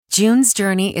June's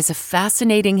Journey is a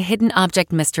fascinating hidden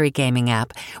object mystery gaming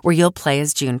app where you'll play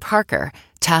as June Parker,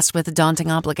 tasked with a daunting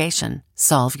obligation: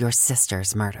 solve your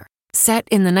sister's murder. Set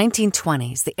in the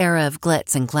 1920s, the era of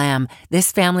glitz and glam,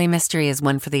 this family mystery is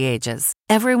one for the ages.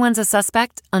 Everyone's a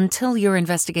suspect until your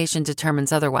investigation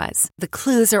determines otherwise. The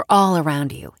clues are all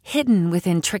around you, hidden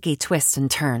within tricky twists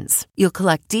and turns. You'll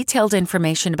collect detailed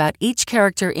information about each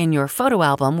character in your photo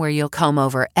album where you'll comb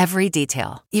over every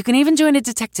detail. You can even join a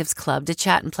detectives club to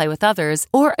chat and play with others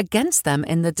or against them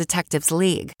in the Detectives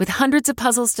League. With hundreds of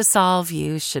puzzles to solve,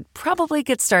 you should probably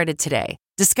get started today.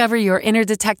 Discover your inner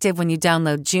detective when you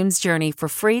download June's Journey for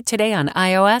free today on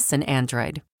iOS and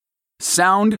Android.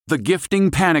 Sound the gifting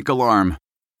panic alarm.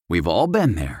 We've all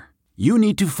been there. You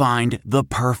need to find the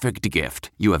perfect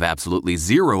gift. You have absolutely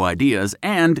zero ideas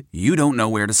and you don't know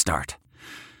where to start.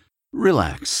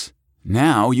 Relax.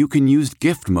 Now you can use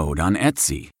gift mode on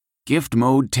Etsy. Gift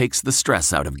mode takes the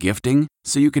stress out of gifting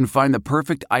so you can find the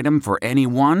perfect item for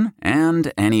anyone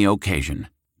and any occasion.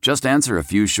 Just answer a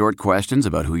few short questions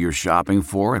about who you're shopping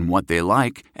for and what they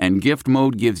like, and Gift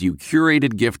Mode gives you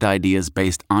curated gift ideas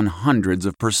based on hundreds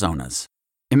of personas.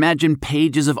 Imagine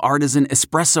pages of artisan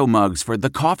espresso mugs for the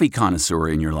coffee connoisseur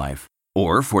in your life.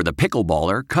 Or for the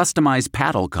pickleballer, customized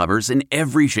paddle covers in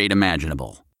every shade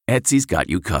imaginable. Etsy's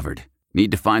got you covered. Need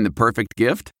to find the perfect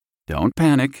gift? Don't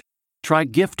panic. Try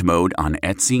Gift Mode on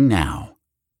Etsy now.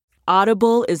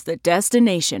 Audible is the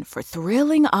destination for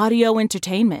thrilling audio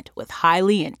entertainment with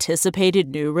highly anticipated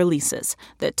new releases.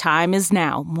 The time is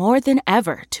now more than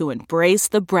ever to embrace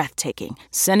the breathtaking,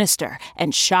 sinister,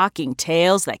 and shocking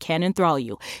tales that can enthrall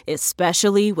you,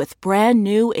 especially with brand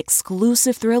new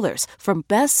exclusive thrillers from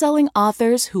best-selling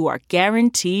authors who are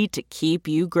guaranteed to keep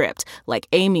you gripped, like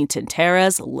Amy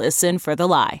Tintera's Listen for the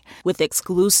Lie. With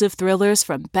exclusive thrillers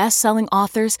from best-selling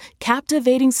authors,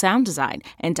 captivating sound design,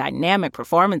 and dynamic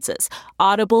performances,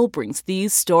 Audible brings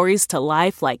these stories to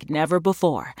life like never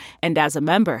before. And as a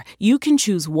member, you can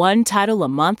choose one title a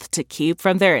month to keep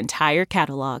from their entire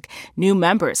catalog. New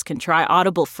members can try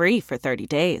Audible free for 30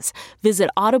 days. Visit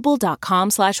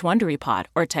audible.com/WonderyPod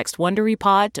or text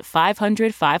WonderyPod to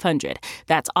 500-500.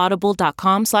 That's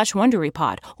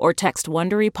audible.com/WonderyPod or text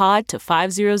WonderyPod to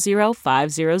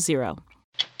 500-500.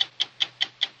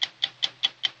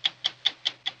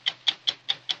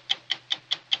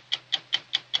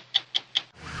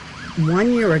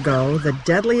 1 year ago, the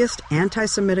deadliest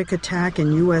anti-Semitic attack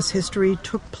in U.S. history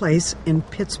took place in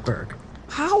Pittsburgh.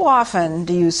 How often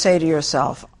do you say to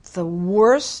yourself, the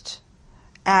worst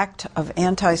act of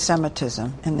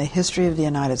anti-Semitism in the history of the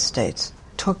United States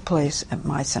took place at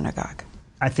my synagogue?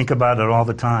 I think about it all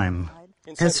the time.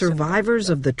 As survivors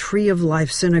of the Tree of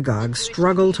Life Synagogue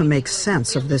struggle to make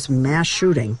sense of this mass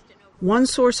shooting, one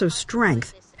source of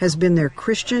strength has been their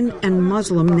Christian and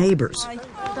Muslim neighbors.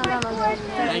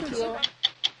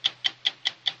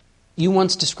 You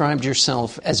once described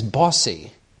yourself as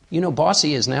bossy. You know,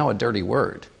 bossy is now a dirty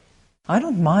word. I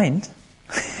don't mind.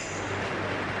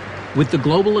 With the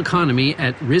global economy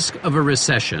at risk of a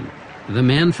recession, the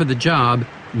man for the job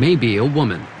may be a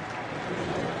woman.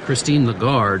 Christine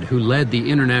Lagarde, who led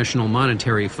the International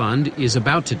Monetary Fund, is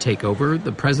about to take over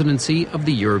the presidency of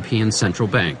the European Central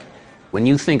Bank. When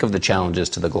you think of the challenges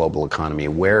to the global economy,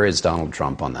 where is Donald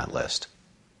Trump on that list?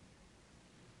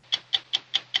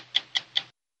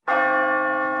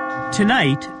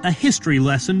 Tonight, a history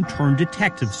lesson turned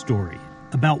detective story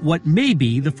about what may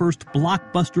be the first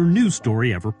blockbuster news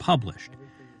story ever published.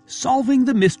 Solving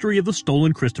the mystery of the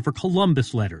stolen Christopher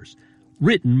Columbus letters,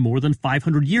 written more than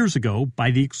 500 years ago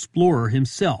by the explorer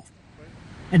himself,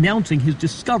 announcing his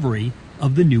discovery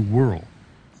of the New World.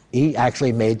 He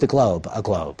actually made the globe a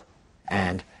globe.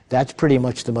 And that's pretty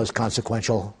much the most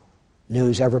consequential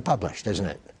news ever published, isn't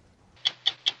it?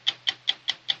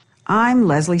 I'm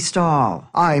Leslie Stahl.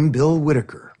 I'm Bill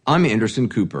Whitaker. I'm Anderson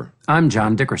Cooper. I'm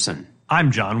John Dickerson.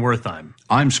 I'm John Wertheim.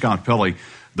 I'm Scott Pelley.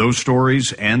 Those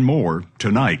stories and more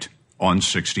tonight on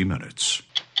 60 Minutes.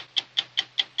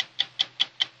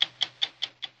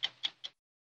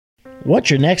 What's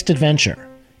your next adventure?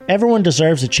 Everyone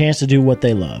deserves a chance to do what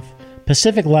they love.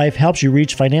 Pacific Life helps you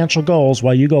reach financial goals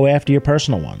while you go after your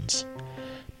personal ones.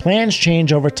 Plans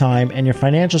change over time, and your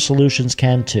financial solutions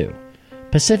can too.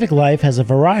 Pacific Life has a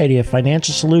variety of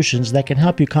financial solutions that can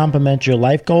help you complement your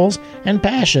life goals and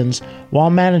passions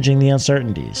while managing the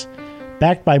uncertainties.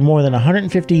 Backed by more than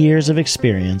 150 years of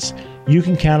experience, you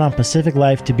can count on Pacific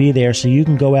Life to be there so you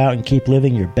can go out and keep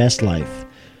living your best life.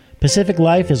 Pacific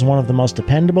Life is one of the most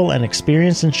dependable and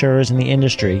experienced insurers in the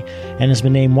industry and has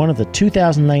been named one of the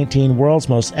 2019 World's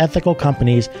Most Ethical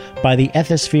Companies by the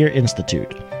Ethisphere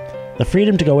Institute. The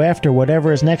freedom to go after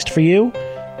whatever is next for you?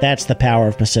 That's the power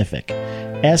of Pacific.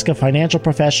 Ask a financial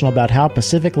professional about how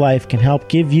Pacific Life can help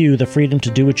give you the freedom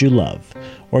to do what you love,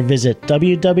 or visit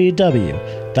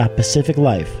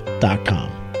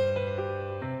www.pacificlife.com.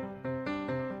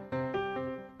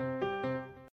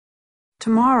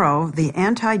 Tomorrow, the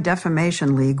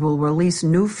Anti-Defamation League will release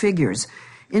new figures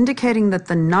indicating that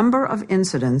the number of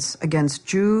incidents against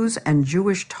Jews and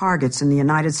Jewish targets in the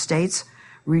United States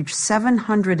reached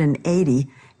 780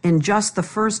 in just the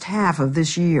first half of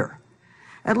this year.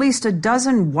 At least a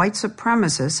dozen white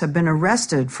supremacists have been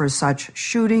arrested for such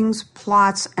shootings,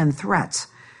 plots, and threats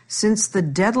since the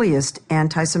deadliest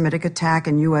anti-Semitic attack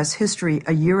in U.S. history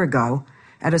a year ago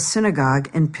at a synagogue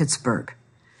in Pittsburgh.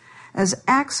 As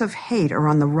acts of hate are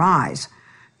on the rise,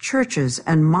 churches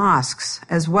and mosques,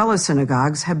 as well as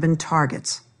synagogues, have been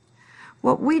targets.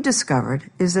 What we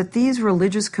discovered is that these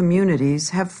religious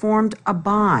communities have formed a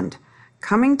bond,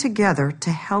 coming together to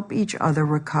help each other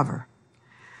recover.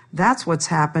 That's what's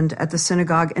happened at the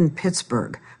synagogue in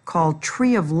Pittsburgh, called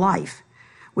Tree of Life,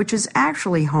 which is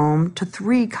actually home to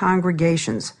 3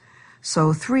 congregations,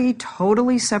 so 3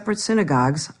 totally separate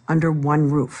synagogues under one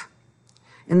roof.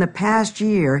 In the past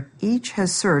year, each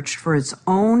has searched for its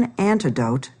own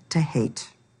antidote to hate.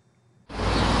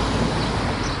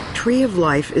 Tree of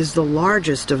Life is the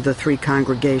largest of the 3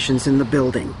 congregations in the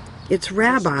building. Its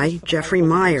rabbi, Jeffrey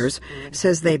Myers,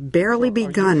 says they've barely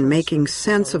begun making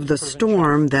sense of the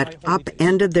storm that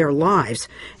upended their lives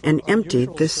and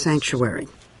emptied this sanctuary.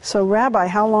 So, Rabbi,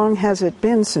 how long has it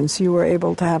been since you were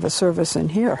able to have a service in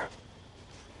here?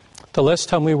 The last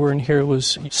time we were in here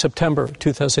was September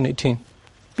 2018.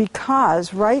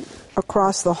 Because right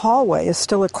across the hallway is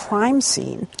still a crime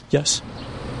scene. Yes.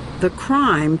 The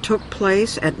crime took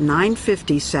place at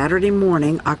 9:50 Saturday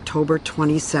morning, October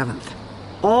 27th.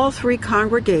 All 3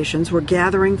 congregations were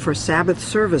gathering for Sabbath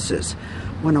services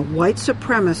when a white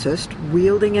supremacist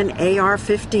wielding an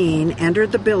AR-15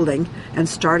 entered the building and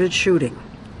started shooting.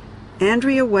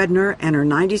 Andrea Wedner and her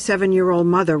 97-year-old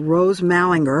mother, Rose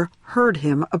Mallinger, heard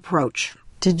him approach.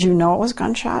 Did you know it was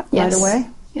gunshot right away?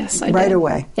 Yes, I did. Right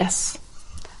away? Yes.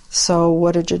 So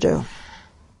what did you do?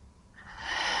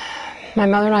 My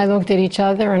mother and I looked at each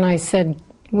other and I said,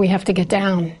 we have to get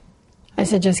down. I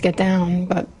said, just get down.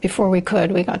 But before we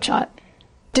could, we got shot.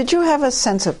 Did you have a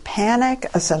sense of panic,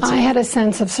 I had a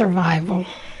sense of survival.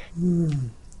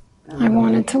 I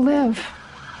wanted to live.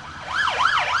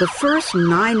 The first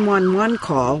 911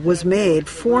 call was made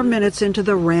 4 minutes into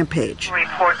the rampage.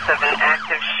 Reports of an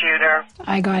active shooter.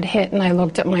 I got hit and I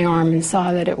looked at my arm and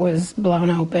saw that it was blown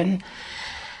open.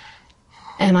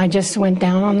 And I just went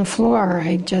down on the floor.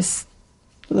 I just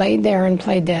laid there and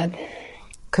played dead.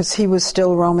 Because he was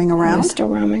still roaming around? He was still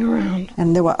roaming around.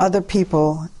 And there were other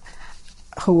people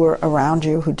who were around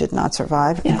you who did not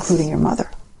survive, yes, including your mother?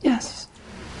 Yes.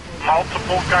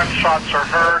 Multiple gunshots are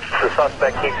heard. The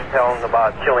suspect keeps telling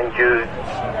about killing Jews.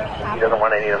 He doesn't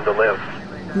want any of them to live.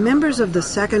 Members of the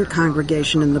second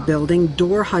congregation in the building,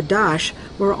 Dor Hadash,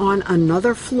 were on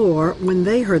another floor when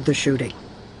they heard the shooting.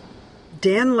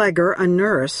 Dan Legger, a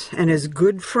nurse, and his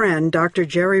good friend, Dr.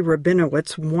 Jerry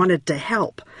Rabinowitz, wanted to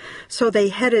help, so they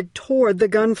headed toward the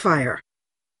gunfire.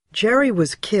 Jerry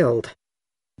was killed.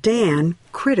 Dan,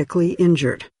 critically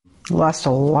injured. Lost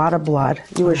a lot of blood.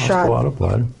 You were shot a lot of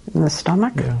blood in the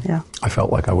stomach? Yeah. I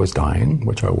felt like I was dying,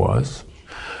 which I was.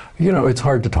 You know, it's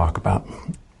hard to talk about.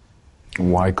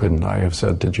 Why couldn't I have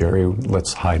said to Jerry,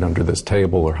 let's hide under this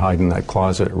table or hide in that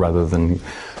closet rather than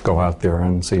go out there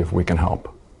and see if we can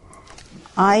help?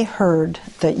 I heard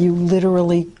that you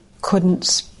literally couldn't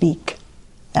speak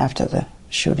after the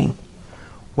shooting.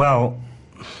 Well,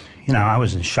 you know, I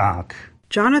was in shock.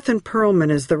 Jonathan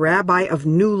Perlman is the rabbi of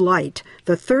New Light,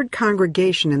 the third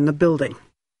congregation in the building.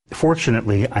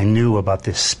 Fortunately, I knew about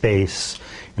this space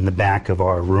in the back of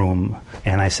our room,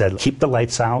 and I said, keep the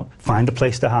lights out, find a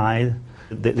place to hide.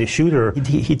 The shooter,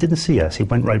 he didn't see us. He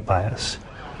went right by us.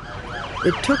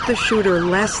 It took the shooter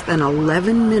less than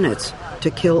 11 minutes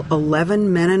to kill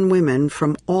 11 men and women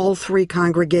from all 3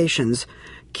 congregations,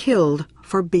 killed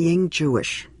for being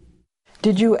Jewish.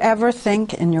 Did you ever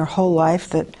think in your whole life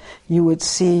that you would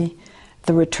see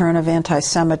the return of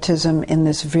anti-Semitism in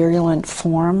this virulent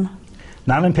form?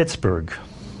 Not in Pittsburgh.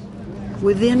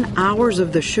 Within hours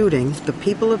of the shooting, the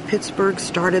people of Pittsburgh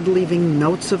started leaving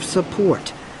notes of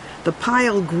support. The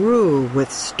pile grew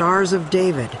with Stars of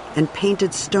David and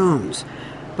painted stones,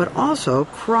 but also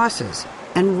crosses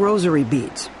and rosary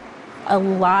beads. A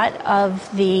lot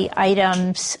of the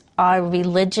items are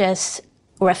religious,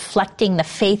 reflecting the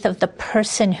faith of the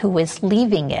person who is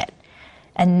leaving it,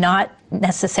 and not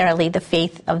necessarily the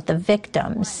faith of the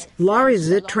victims. Laurie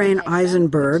Zittrain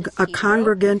Eisenberg, a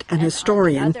congregant and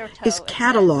historian, is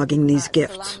cataloging these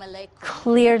gifts.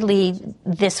 Clearly,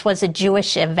 this was a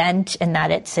Jewish event in that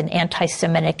it's an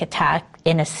anti-Semitic attack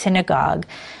in a synagogue,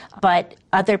 but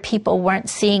other people weren't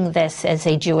seeing this as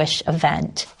a Jewish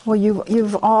event. Well,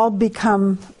 you've all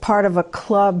become part of a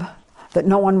club that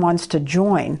no one wants to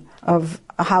join, of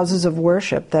houses of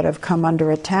worship that have come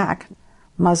under attack.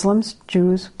 Muslims,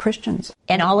 Jews, Christians.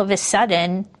 And all of a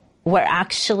sudden, we're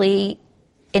actually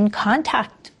in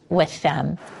contact with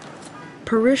them.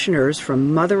 Parishioners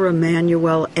from Mother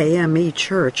Emanuel AME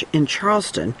Church in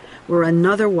Charleston, where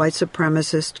another white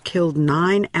supremacist killed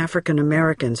 9 African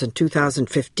Americans in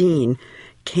 2015,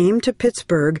 came to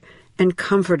Pittsburgh and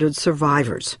comforted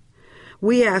survivors.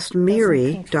 We asked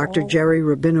Miri, Dr. Jerry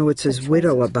Rabinowitz's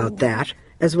widow, about that,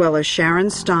 as well as Sharon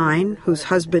Stein, whose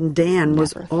husband Dan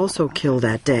was also killed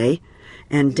that day,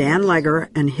 and Dan Legger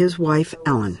and his wife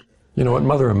Ellen. You know, at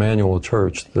Mother Emanuel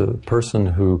Church, the person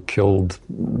who killed,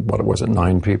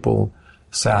 9 people,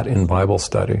 sat in Bible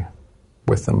study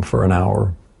with them for an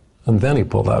hour, and then he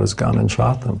pulled out his gun and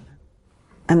shot them.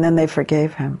 And then they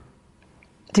forgave him.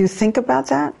 Do you think about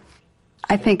that?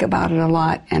 I think about it a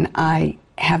lot, and I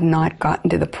have not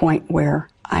gotten to the point where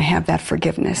I have that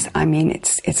forgiveness. I mean,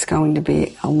 it's going to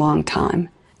be a long time.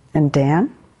 And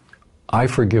Dan? I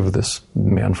forgive this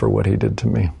man for what he did to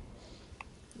me.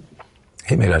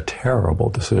 He made a terrible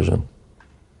decision.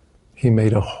 He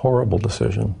made a horrible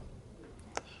decision.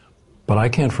 But I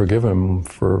can't forgive him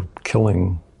for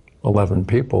killing 11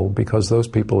 people because those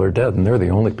people are dead, and they're the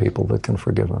only people that can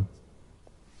forgive him.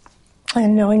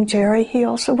 And knowing Jerry, he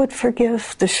also would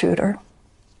forgive the shooter.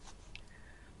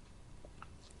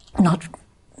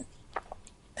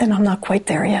 And I'm not quite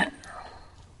there yet.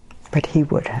 But he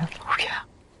would have. Oh, yeah.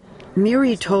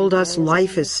 Miri told us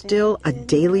life is still a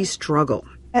daily struggle.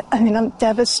 I mean, I'm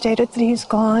devastated that he's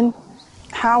gone.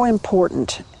 How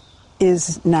important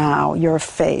is now your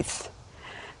faith,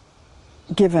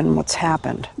 given what's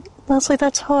happened? Leslie,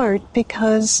 that's hard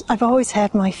because I've always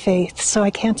had my faith, so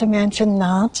I can't imagine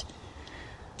not.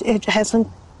 It hasn't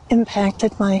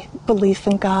impacted my belief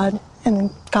in God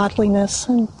and godliness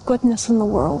and goodness in the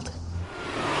world.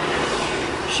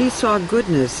 She saw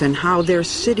goodness in how their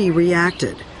city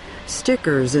reacted.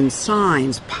 Stickers and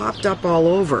signs popped up all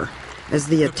over as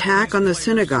the attack on the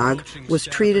synagogue was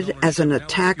treated as an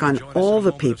attack on all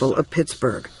the people of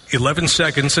Pittsburgh. 11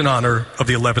 seconds in honor of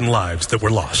the 11 lives that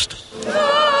were lost.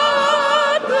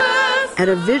 At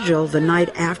a vigil the night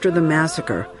after the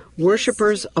massacre,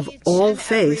 worshippers of all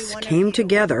faiths came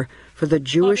together for the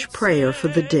Jewish prayer for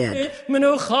the dead.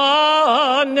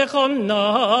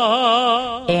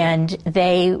 And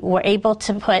they were able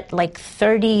to put like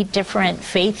 30 different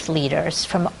faith leaders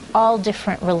from all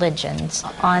different religions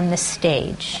on the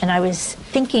stage. And I was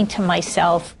thinking to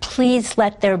myself, please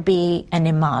let there be an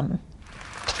imam.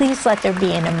 Please let there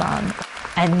be an imam.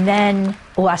 And then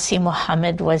Wasi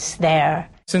Muhammad was there.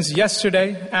 Since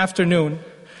yesterday afternoon,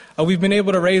 we've been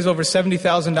able to raise over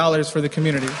 $70,000 for the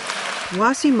community.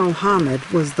 Wasi Muhammad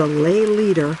was the lay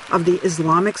leader of the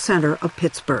Islamic Center of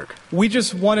Pittsburgh. We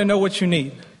just want to know what you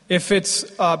need. If it's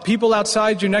people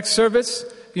outside your next service,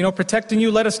 protecting you,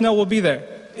 let us know, we'll be there.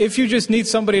 If you just need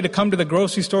somebody to come to the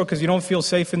grocery store because you don't feel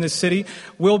safe in this city,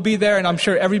 we'll be there, and I'm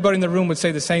sure everybody in the room would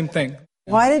say the same thing.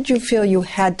 Why did you feel you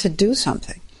had to do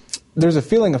something? There's a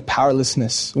feeling of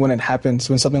powerlessness when when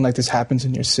something like this happens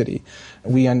in your city.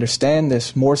 We understand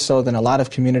this more so than a lot of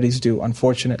communities do,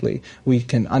 unfortunately. We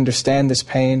can understand this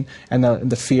pain and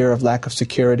the fear of lack of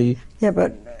security. Yeah,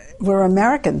 but we're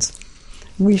Americans.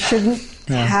 We shouldn't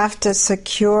have to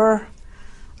secure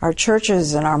our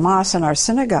churches and our mosques and our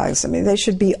synagogues. I mean, they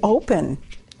should be open.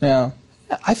 Yeah.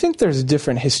 I think there's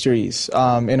different histories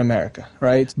in America,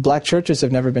 right? Black churches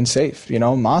have never been safe.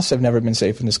 Mosques have never been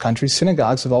safe in this country.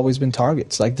 Synagogues have always been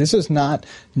targets. This is not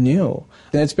new.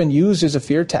 And it's been used as a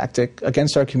fear tactic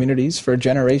against our communities for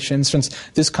generations since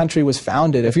this country was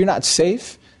founded. If you're not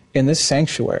safe in this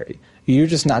sanctuary, you're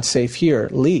just not safe here,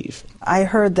 leave. I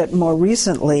heard that more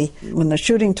recently, when the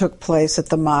shooting took place at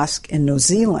the mosque in New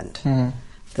Zealand,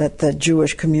 that the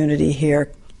Jewish community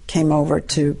here came over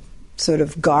to sort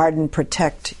of guard and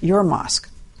protect your mosque.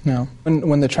 No.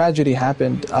 When the tragedy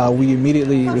happened, we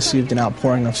immediately received an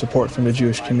outpouring of support from the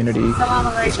Jewish community.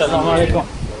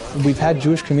 We've had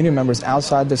Jewish community members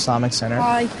outside the Islamic Center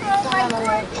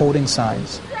holding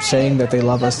signs, saying that they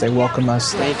love us, they welcome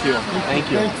us. Thank you. Thank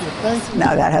you.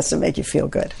 Now that has to make you feel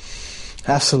good.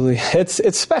 Absolutely.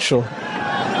 It's special.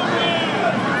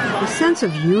 The sense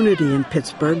of unity in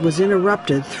Pittsburgh was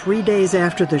interrupted 3 days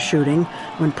after the shooting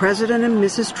when President and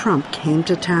Mrs. Trump came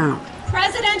to town.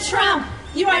 President Trump,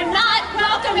 you are not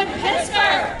welcome in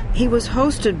Pittsburgh. He was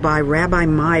hosted by Rabbi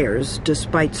Myers,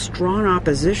 despite strong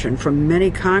opposition from many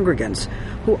congregants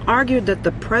who argued that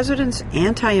the president's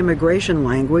anti-immigration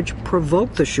language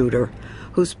provoked the shooter,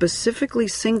 who specifically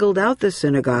singled out the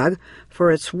synagogue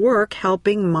for its work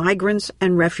helping migrants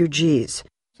and refugees.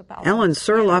 Ellen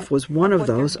Serloff was one of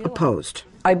those opposed.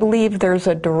 I believe there's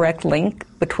a direct link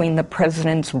between the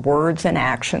president's words and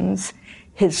actions,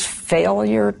 his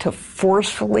failure to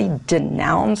forcefully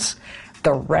denounce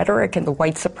the rhetoric and the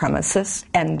white supremacists,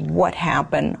 and what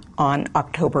happened on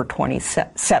October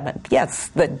 27th. Yes,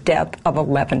 the death of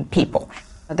 11 people.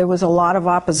 There was a lot of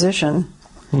opposition.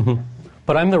 Mm-hmm.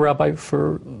 But I'm the rabbi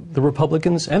for the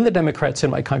Republicans and the Democrats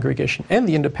in my congregation and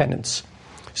the independents.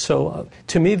 So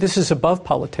to me, this is above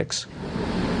politics.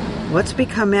 What's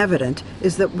become evident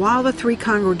is that while the three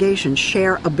congregations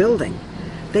share a building,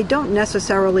 they don't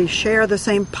necessarily share the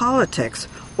same politics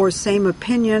or same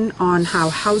opinion on how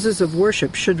houses of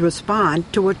worship should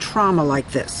respond to a trauma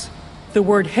like this. The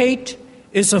word hate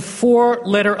is a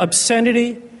 4-letter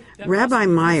obscenity. Rabbi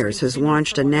Myers has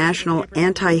launched a national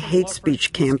anti-hate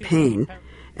speech campaign.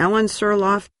 Ellen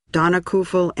Serloff, Donna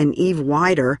Kufel, and Eve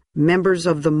Wider, members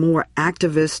of the more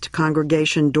activist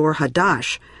congregation Dor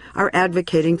Hadash, are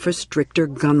advocating for stricter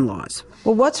gun laws.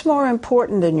 Well, what's more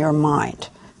important in your mind?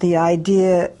 The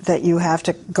idea that you have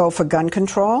to go for gun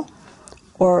control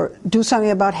or do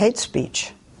something about hate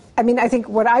speech? I mean, I think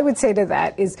what I would say to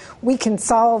that is we can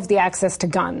solve the access to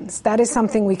guns. That is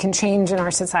something we can change in our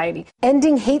society.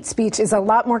 Ending hate speech is a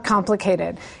lot more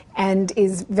complicated and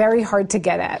is very hard to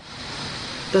get at.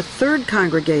 The third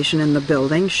congregation in the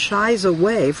building shies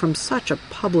away from such a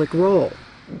public role.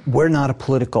 We're not a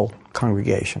political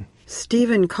congregation.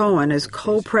 Stephen Cohen is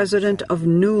co-president of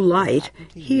New Light,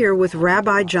 here with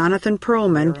Rabbi Jonathan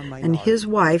Perlman and his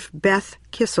wife, Beth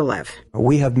Kiselev.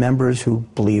 We have members who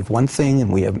believe one thing,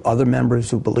 and we have other members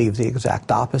who believe the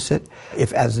exact opposite.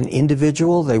 If as an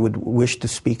individual they would wish to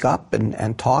speak up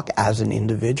and talk as an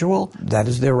individual, that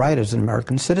is their right as an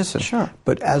American citizen. Sure.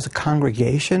 But as a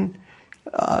congregation,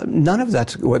 none of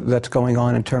that's going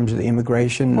on in terms of the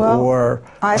immigration or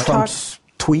Trump's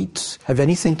tweets have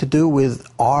anything to do with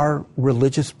our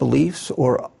religious beliefs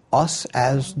or us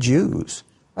as Jews.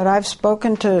 But I've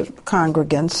spoken to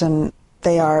congregants, and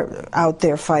they are out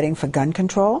there fighting for gun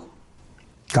control.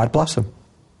 God bless them.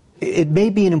 It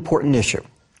may be an important issue.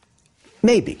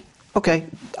 Maybe. Okay,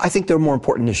 I think there are more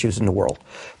important issues in the world.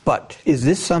 But is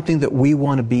this something that we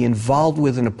want to be involved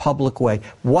with in a public way?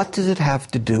 What does it have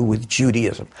to do with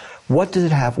Judaism? What does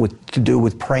it have to do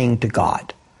with praying to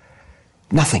God?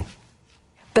 Nothing.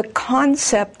 The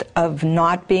concept of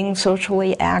not being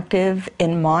socially active,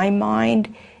 in my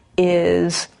mind,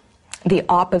 is the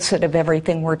opposite of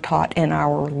everything we're taught in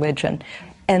our religion.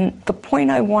 And the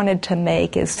point I wanted to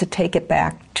make is to take it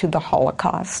back to the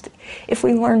Holocaust. If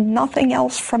we learn nothing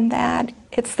else from that,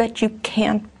 it's that you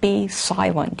can't be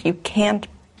silent. You can't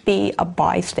be a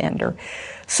bystander.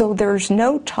 So there's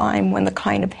no time when the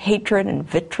kind of hatred and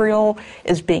vitriol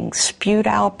is being spewed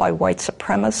out by white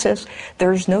supremacists.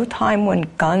 There's no time when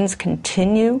guns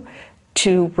continue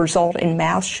to result in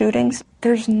mass shootings.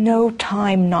 There's no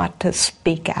time not to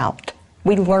speak out.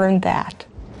 We learned that.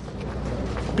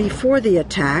 Before the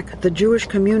attack, the Jewish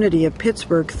community of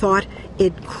Pittsburgh thought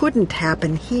it couldn't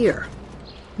happen here.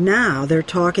 Now they're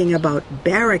talking about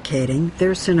barricading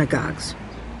their synagogues.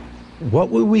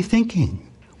 What were we thinking?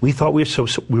 We thought we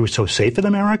were so safe in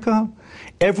America?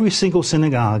 Every single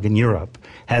synagogue in Europe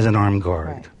has an armed guard.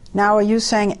 Right. Now, are you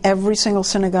saying every single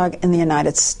synagogue in the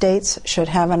United States should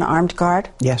have an armed guard?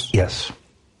 Yes. Yes.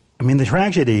 I mean, the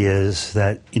tragedy is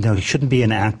that, it shouldn't be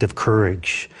an act of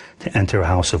courage to enter a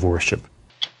house of worship.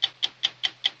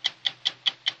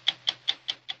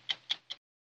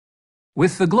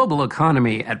 With the global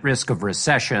economy at risk of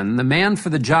recession, the man for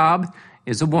the job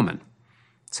is a woman.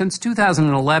 Since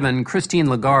 2011, Christine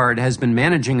Lagarde has been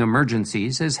managing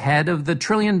emergencies as head of the $1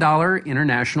 trillion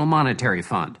International Monetary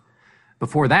Fund.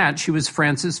 Before that, she was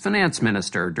France's finance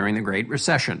minister during the Great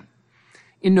Recession.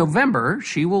 In November,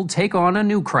 she will take on a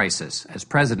new crisis as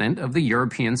president of the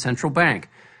European Central Bank,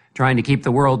 trying to keep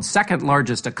the world's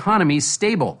second-largest economy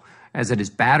stable as it is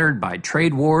battered by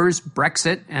trade wars,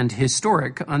 Brexit, and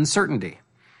historic uncertainty.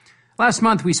 Last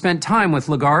month, we spent time with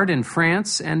Lagarde in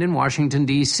France and in Washington,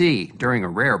 D.C., during a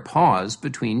rare pause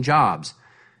between jobs.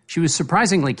 She was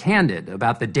surprisingly candid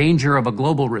about the danger of a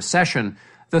global recession,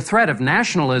 the threat of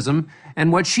nationalism,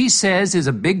 and what she says is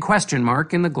a big question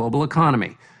mark in the global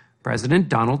economy: President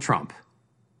Donald Trump.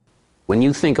 When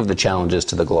you think of the challenges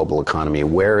to the global economy,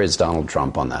 where is Donald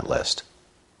Trump on that list?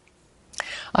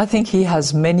 I think he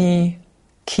has many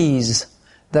keys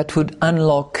that would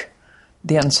unlock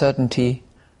the uncertainty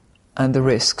and the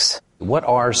risks. What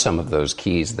are some of those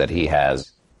keys that he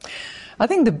has? I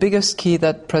think the biggest key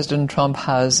that President Trump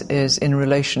has is in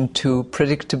relation to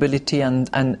predictability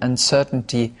and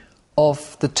certainty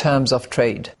of the terms of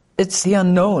trade. It's the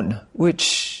unknown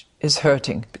which is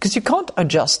hurting, because you can't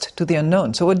adjust to the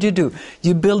unknown. So what do?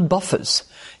 You build buffers,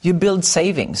 you build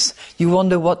savings, you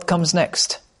wonder what comes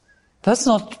next. That's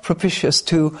not propitious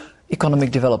to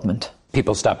economic development.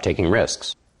 People stop taking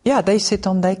risks. Yeah, they sit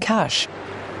on their cash.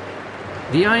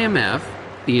 The IMF,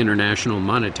 the International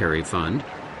Monetary Fund,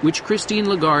 which Christine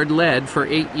Lagarde led for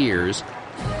 8 years,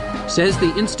 says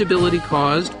the instability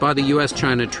caused by the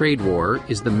U.S.-China trade war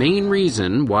is the main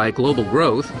reason why global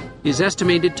growth is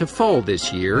estimated to fall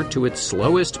this year to its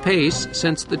slowest pace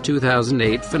since the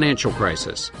 2008 financial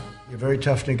crisis. You're very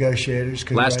tough negotiators.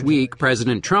 Last week,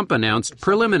 President Trump announced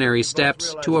preliminary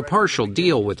steps to a partial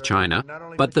deal with China,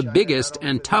 but the biggest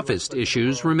and toughest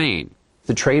issues remain.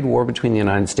 The trade war between the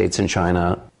United States and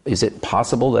China, is it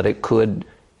possible that it could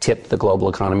tip the global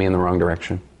economy in the wrong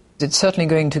direction? It's certainly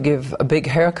going to give a big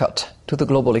haircut to the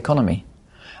global economy.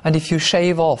 And if you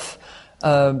shave off,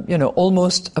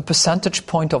 almost a percentage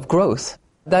point of growth,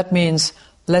 that means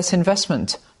less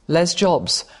investment, less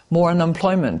jobs, more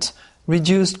unemployment,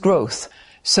 reduced growth.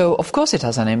 So, of course, it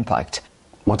has an impact.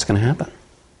 What's going to happen?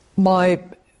 My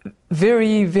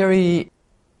very, very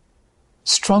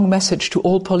strong message to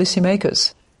all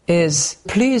policymakers is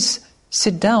please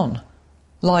sit down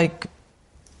like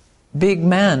big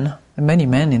men, many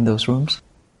men in those rooms,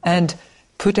 and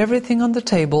put everything on the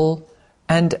table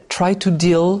and try to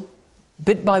deal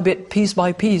bit by bit, piece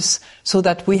by piece, so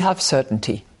that we have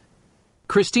certainty.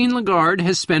 Christine Lagarde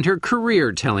has spent her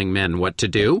career telling men what to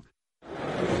do,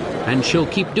 and she'll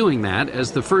keep doing that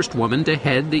as the first woman to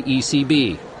head the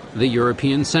ECB, the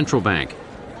European Central Bank.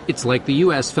 It's like the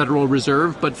U.S. Federal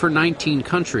Reserve, but for 19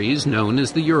 countries known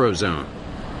as the Eurozone.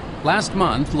 Last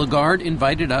month, Lagarde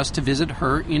invited us to visit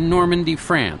her in Normandy,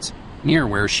 France, near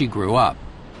where she grew up.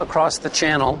 Across the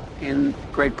channel in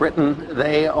Great Britain,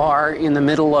 they are in the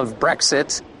middle of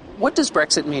Brexit. What does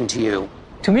Brexit mean to you?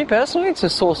 To me personally, it's a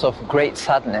source of great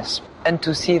sadness. And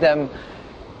to see them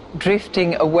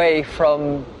drifting away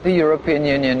from the European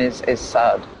Union is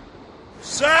sad.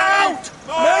 Out!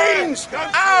 Means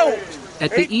out!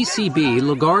 At the ECB,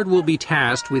 Lagarde will be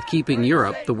tasked with keeping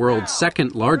Europe, the world's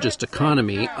second largest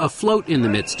economy, afloat in the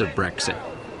midst of Brexit.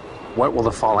 What will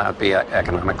the fallout be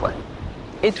economically?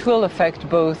 It will affect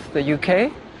both the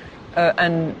UK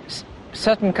and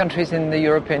certain countries in the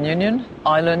European Union,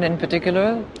 Ireland in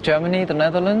particular, Germany, the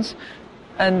Netherlands,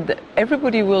 and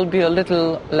everybody will be a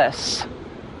little less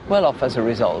well off as a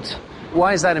result.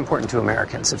 Why is that important to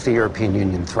Americans if the European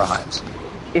Union thrives?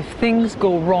 If things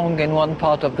go wrong in one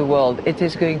part of the world, it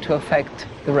is going to affect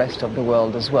the rest of the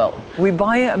world as well. We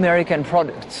buy American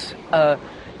products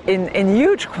in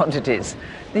huge quantities.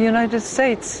 The United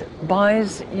States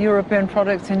buys European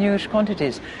products in huge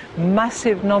quantities.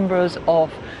 Massive numbers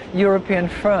of European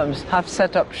firms have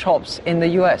set up shops in the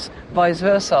US, vice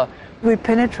versa. We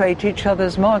penetrate each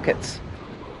other's markets.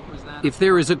 If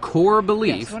there is a core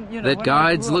belief that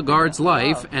guides Lagarde's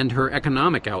life and her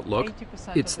economic outlook,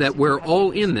 it's that we're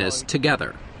all in this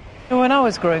together. When I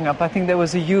was growing up, I think there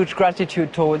was a huge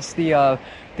gratitude towards the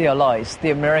Allies,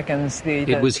 the Americans.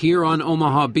 It was here on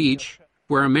Omaha Beach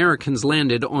where Americans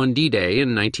landed on D-Day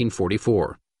in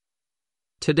 1944.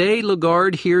 Today,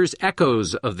 Lagarde hears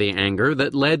echoes of the anger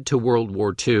that led to World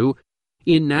War II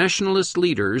in nationalist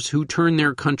leaders who turn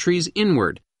their countries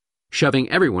inward, shoving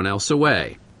everyone else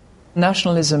away.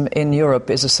 Nationalism in Europe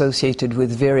is associated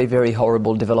with very, very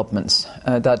horrible developments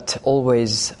that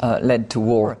always led to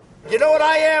war. You know what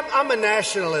I am? I'm a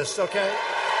nationalist, okay?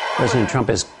 President Trump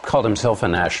has called himself a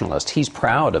nationalist. He's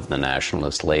proud of the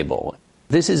nationalist label.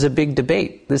 This is a big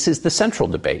debate. This is the central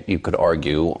debate, you could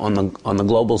argue, on the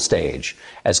global stage,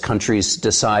 as countries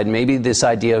decide maybe this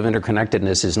idea of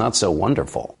interconnectedness is not so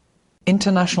wonderful.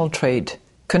 International trade,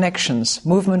 connections,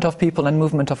 movement of people and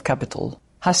movement of capital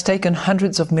has taken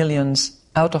hundreds of millions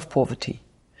out of poverty.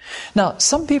 Now,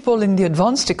 some people in the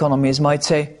advanced economies might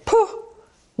say, "Pooh,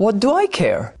 what do I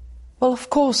care?" Well, of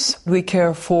course we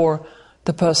care for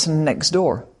the person next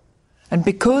door. And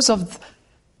because of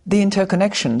the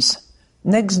interconnections,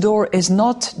 next door is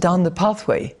not down the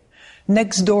pathway.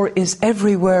 Next door is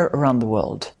everywhere around the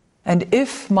world. And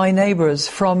if my neighbors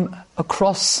from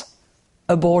across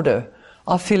a border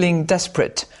are feeling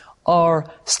desperate, are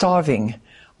starving,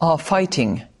 are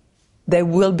fighting, there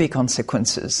will be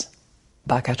consequences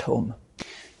back at home.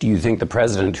 Do you think the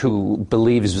president, who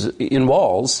believes in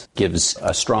walls, gives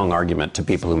a strong argument to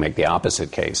people who make the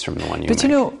opposite case from the one you make? But you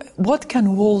know, what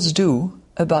can walls do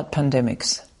about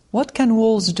pandemics? What can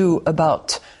walls do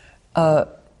about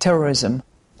terrorism?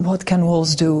 What can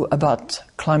walls do about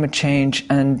climate change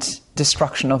and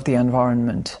destruction of the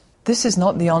environment? This is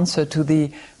not the answer to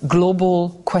the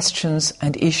global questions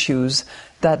and issues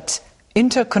that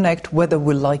interconnect whether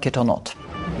we like it or not.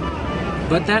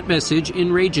 But that message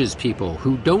enrages people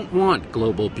who don't want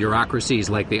global bureaucracies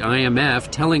like the IMF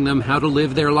telling them how to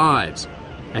live their lives,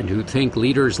 and who think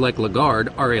leaders like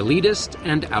Lagarde are elitist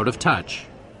and out of touch.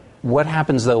 What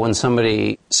happens, though, when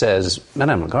somebody says,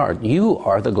 Madame Lagarde, you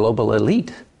are the global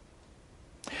elite?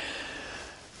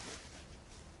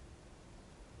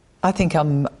 I think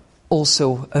I'm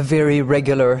also a very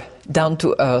regular,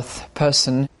 down-to-earth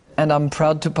person, and I'm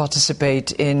proud to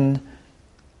participate in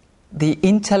the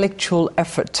intellectual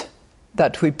effort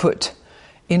that we put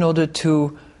in order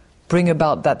to bring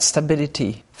about that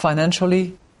stability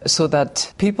financially so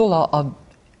that people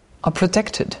are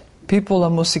protected, people are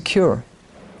more secure.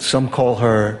 Some call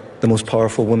her the most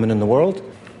powerful woman in the world,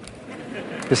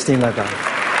 Christine Lagarde.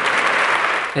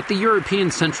 At the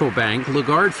European Central Bank,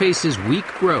 Lagarde faces weak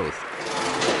growth,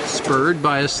 spurred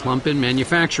by a slump in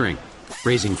manufacturing,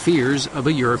 raising fears of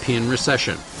a European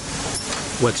recession.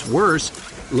 What's worse,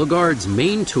 Lagarde's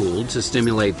main tool to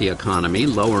stimulate the economy,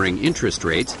 lowering interest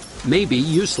rates, may be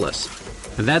useless.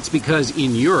 And that's because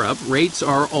in Europe, rates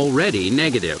are already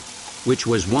negative, which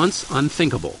was once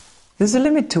unthinkable. There's a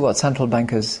limit to what central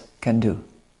bankers can do.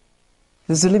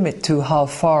 There's a limit to how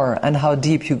far and how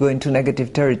deep you go into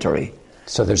negative territory.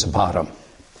 So there's a bottom.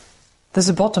 There's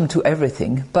a bottom to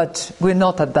everything, but we're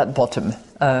not at that bottom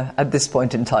at this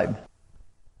point in time.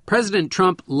 President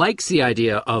Trump likes the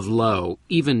idea of low,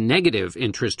 even negative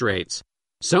interest rates,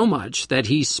 so much that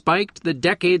he spiked the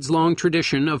decades-long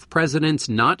tradition of presidents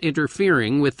not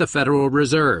interfering with the Federal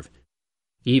Reserve,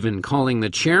 even calling the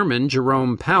chairman,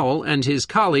 Jerome Powell, and his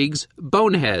colleagues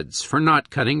boneheads for not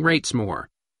cutting rates more.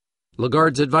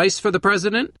 Lagarde's advice for the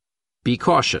president? Be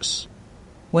cautious.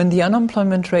 When the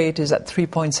unemployment rate is at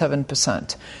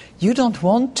 3.7%, you don't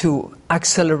want to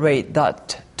accelerate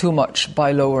that too much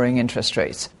by lowering interest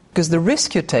rates. Because the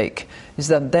risk you take is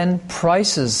that then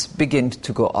prices begin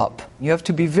to go up. You have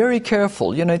to be very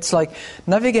careful. You know, it's like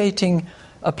navigating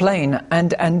a plane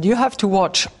and you have to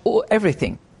watch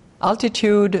everything.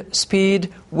 Altitude,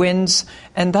 speed, winds,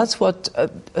 and that's what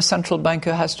a central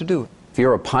banker has to do. If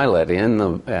you're a pilot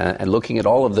and looking at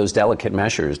all of those delicate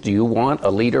measures, do you want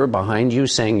a leader behind you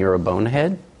saying you're a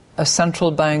bonehead? A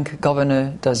central bank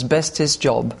governor does best his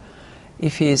job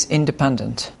if he is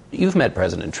independent. You've met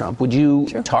President Trump. Would you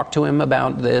talk to him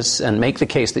about this and make the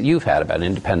case that you've had about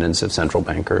independence of central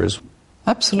bankers?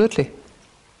 Absolutely.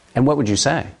 And what would you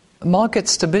say? Market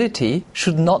stability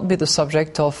should not be the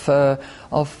subject of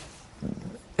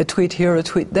a tweet here, a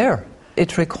tweet there.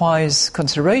 It requires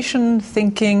consideration,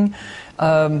 thinking,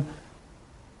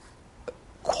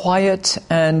 quiet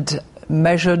and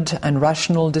measured and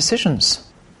rational decisions.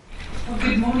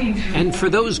 Good morning. And for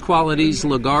those qualities,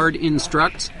 Lagarde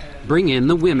instructs, bring in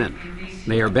the women.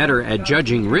 They are better at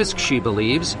judging risk, she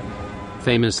believes,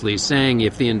 famously saying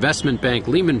if the investment bank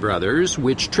Lehman Brothers,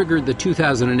 which triggered the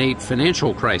 2008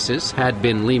 financial crisis, had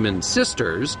been Lehman's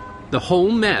sisters, the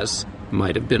whole mess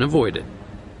might have been avoided.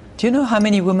 Do you know how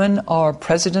many women are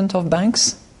president of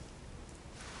banks?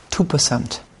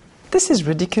 2%. This is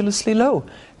ridiculously low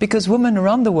because women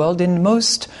around the world, in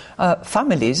most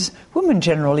families, women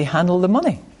generally handle the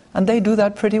money, and they do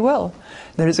that pretty well.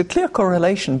 There is a clear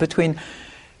correlation between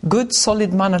good,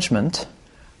 solid management,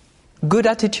 good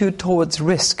attitude towards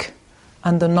risk,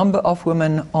 and the number of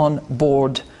women on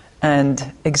board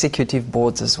and executive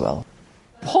boards as well.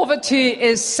 Poverty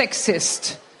is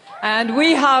sexist, and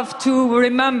we have to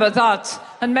remember that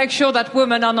and make sure that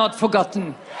women are not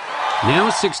forgotten.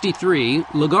 Now 63,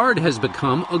 Lagarde has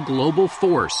become a global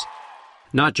force,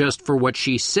 not just for what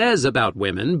she says about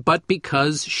women, but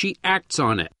because she acts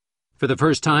on it. For the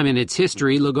first time in its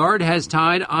history, Lagarde has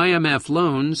tied IMF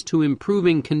loans to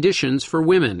improving conditions for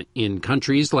women in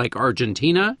countries like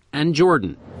Argentina and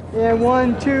Jordan. Yeah,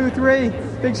 1, 2, 3,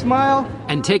 big smile.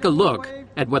 And take a look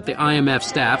at what the IMF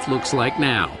staff looks like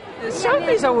now. The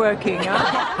selfies are working,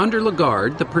 huh? Under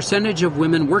Lagarde, the percentage of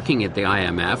women working at the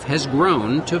IMF has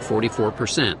grown to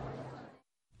 44%.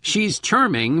 She's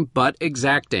charming but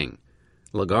exacting.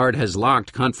 Lagarde has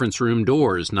locked conference room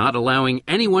doors, not allowing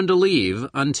anyone to leave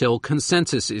until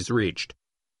consensus is reached.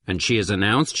 And she has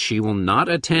announced she will not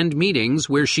attend meetings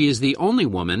where she is the only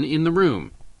woman in the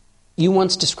room. You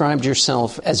once described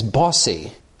yourself as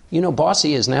bossy. You know,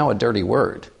 bossy is now a dirty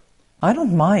word. I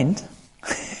don't mind.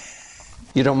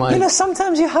 You don't mind? You know,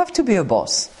 sometimes you have to be a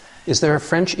boss. Is there a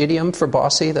French idiom for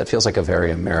bossy? That feels like a very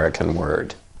American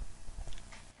word.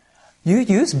 You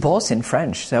use boss in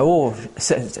French. So, oh,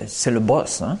 c'est le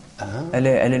boss. Hein? Uh-huh. Elle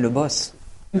est le boss.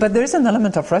 But there is an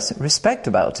element of respect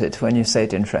about it when you say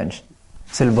it in French.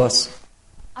 C'est le boss.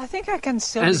 I think I can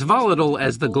still... As volatile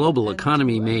as the global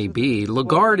economy may be,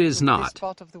 Lagarde is not.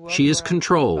 She is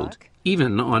controlled,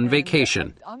 even on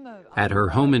vacation. At her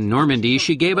home in Normandy,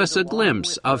 she gave us a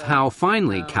glimpse of how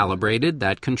finely calibrated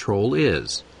that control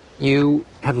is. You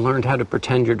have learned how to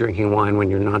pretend you're drinking wine when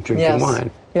you're not drinking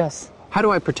wine. Yes. How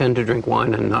do I pretend to drink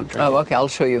wine and not drink? Oh, okay, I'll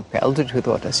show you. Okay, I'll do it with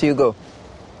water. So you go.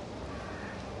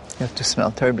 You have to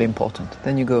smell, terribly important.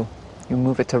 Then you go. You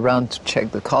move it around to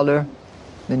check the color.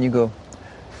 Then you go.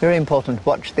 Very important.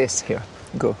 Watch this here.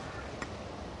 Go.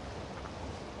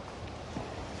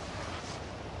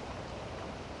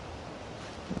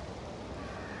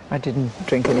 I didn't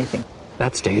drink anything.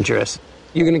 That's dangerous.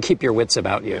 You're going to keep your wits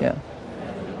about you. Yeah.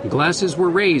 Glasses were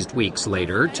raised weeks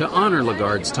later to honor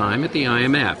Lagarde's time at the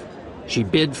IMF. She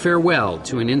bid farewell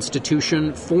to an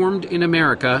institution formed in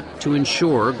America to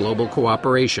ensure global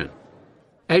cooperation.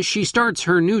 As she starts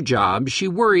her new job, she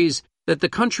worries that the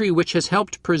country which has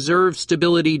helped preserve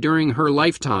stability during her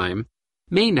lifetime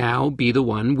may now be the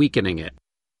one weakening it.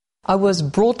 I was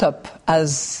brought up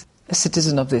as a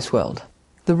citizen of this world.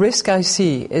 The risk I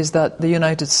see is that the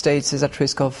United States is at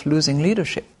risk of losing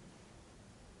leadership.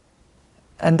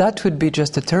 And that would be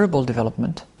just a terrible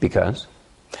development. Because?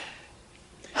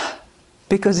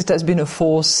 Because it has been a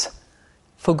force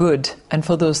for good and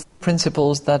for those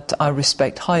principles that I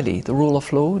respect highly, the rule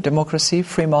of law, democracy,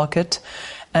 free market,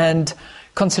 and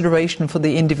consideration for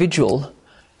the individual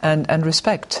and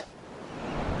respect.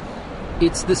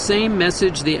 It's the same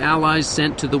message the Allies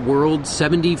sent to the world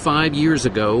 75 years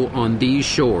ago on these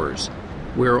shores.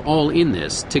 We're all in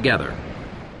this together.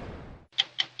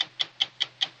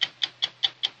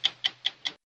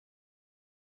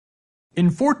 In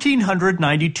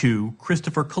 1492,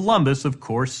 Christopher Columbus, of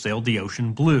course, sailed the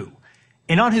ocean blue.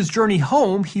 And on his journey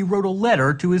home, he wrote a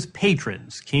letter to his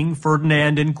patrons, King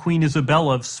Ferdinand and Queen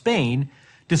Isabella of Spain,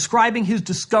 describing his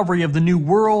discovery of the New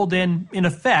World and, in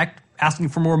effect, asking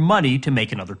for more money to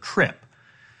make another trip.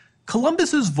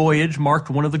 Columbus's voyage marked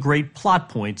one of the great plot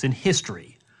points in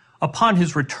history. Upon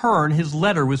his return, his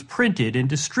letter was printed and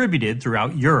distributed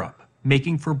throughout Europe,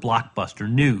 making for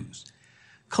blockbuster news.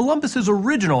 Columbus's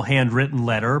original handwritten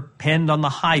letter, penned on the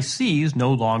high seas,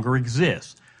 no longer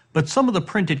exists, but some of the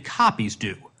printed copies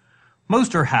do.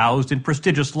 Most are housed in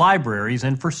prestigious libraries,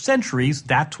 and for centuries,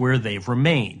 that's where they've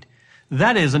remained.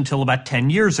 That is until about 10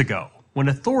 years ago, when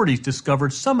authorities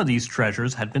discovered some of these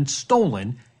treasures had been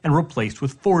stolen and replaced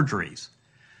with forgeries.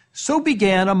 So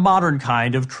began a modern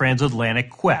kind of transatlantic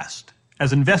quest,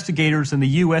 as investigators in the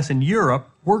U.S. and Europe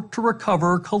worked to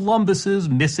recover Columbus's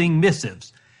missing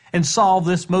missives and solve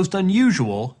this most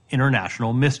unusual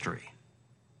international mystery.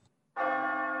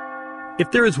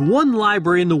 If there is one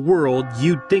library in the world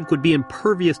you'd think would be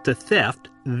impervious to theft,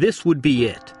 this would be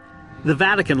it. The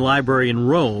Vatican Library in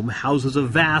Rome houses a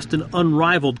vast and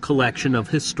unrivaled collection of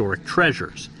historic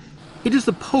treasures. It is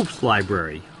the Pope's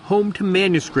library, home to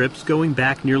manuscripts going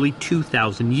back nearly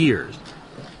 2,000 years.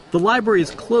 The library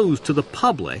is closed to the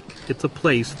public. It's a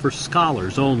place for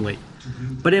scholars only.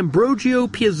 But Ambrogio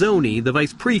Piazzoni, the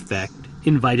vice prefect,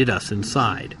 invited us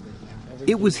inside.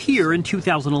 It was here in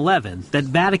 2011 that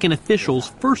Vatican officials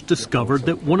first discovered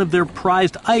that one of their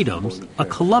prized items, a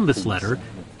Columbus letter,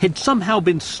 had somehow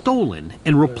been stolen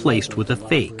and replaced with a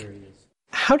fake.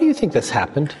 How do you think this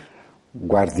happened?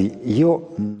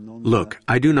 Look,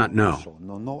 I do not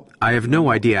know. I have no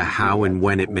idea how and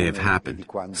when it may have happened.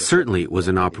 Certainly it was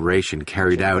an operation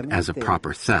carried out as a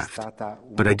proper theft,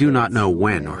 but I do not know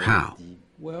when or how.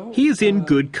 He is in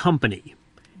good company.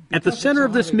 At the center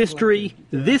of this mystery,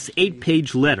 this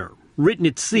 8-page letter, written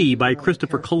at sea by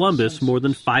Christopher Columbus more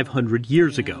than 500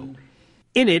 years ago.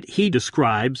 In it, he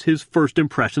describes his first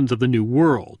impressions of the New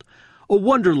World. A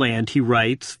wonderland, he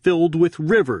writes, filled with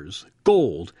rivers,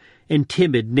 gold, and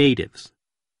timid natives.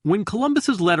 When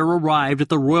Columbus's letter arrived at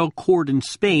the royal court in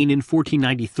Spain in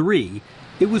 1493,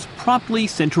 it was promptly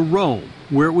sent to Rome,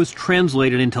 where it was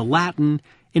translated into Latin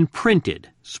and printed,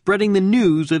 spreading the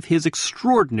news of his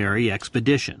extraordinary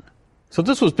expedition. So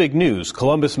this was big news.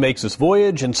 Columbus makes this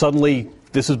voyage, and suddenly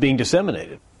this is being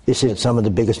disseminated. This is some of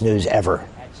the biggest news ever.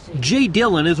 Jay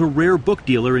Dillon is a rare book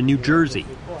dealer in New Jersey.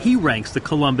 He ranks the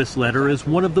Columbus letter as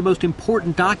one of the most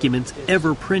important documents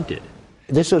ever printed.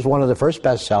 This was one of the first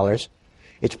bestsellers.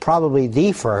 It's probably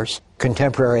the first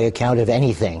contemporary account of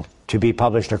anything to be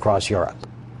published across Europe.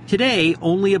 Today,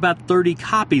 only about 30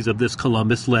 copies of this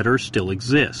Columbus letter still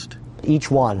exist.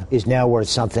 Each one is now worth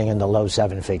something in the low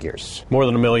 7 figures. More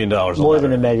than $1 million. More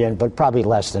than $1 million, but probably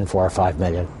less than $4 or $5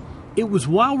 million. It was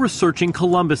while researching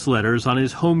Columbus letters on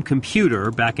his home computer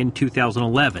back in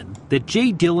 2011 that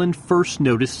Jay Dillon first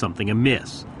noticed something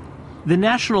amiss. The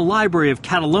National Library of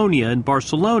Catalonia in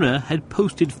Barcelona had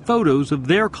posted photos of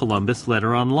their Columbus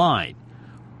letter online.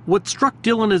 What struck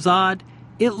Dillon as odd,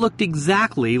 it looked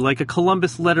exactly like a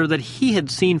Columbus letter that he had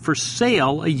seen for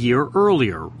sale a year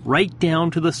earlier, right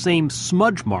down to the same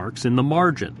smudge marks in the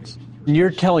margins.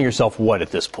 You're telling yourself what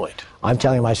at this point? I'm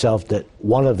telling myself that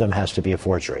one of them has to be a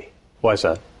forgery. Why is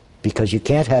that? Because you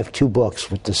can't have two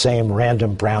books with the same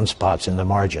random brown spots in the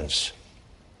margins.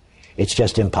 It's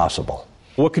just impossible.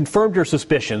 What confirmed your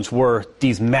suspicions were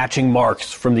these matching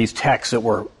marks from these texts that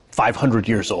were 500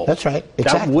 years old. That's right.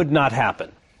 Exactly. That would not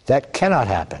happen. That cannot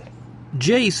happen.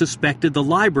 Jay suspected the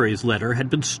library's letter had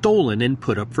been stolen and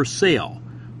put up for sale,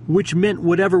 which meant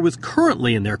whatever was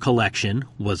currently in their collection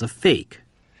was a fake.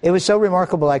 It was so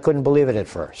remarkable I couldn't believe it at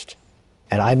first.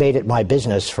 And I made it my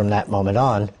business from that moment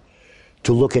on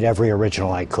to look at every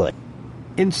original I could.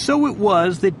 And so it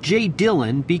was that Jay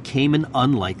Dillon became an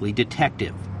unlikely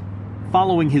detective.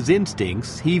 Following his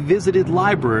instincts, he visited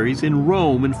libraries in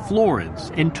Rome and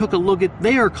Florence and took a look at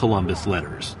their Columbus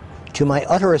letters. To my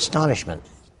utter astonishment,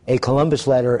 a Columbus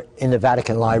letter in the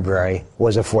Vatican Library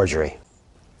was a forgery.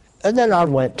 And then I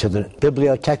went to the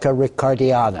Biblioteca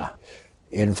Riccardiana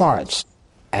in Florence,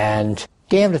 and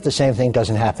damned if the same thing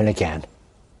doesn't happen again.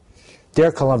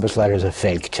 Their Columbus letters are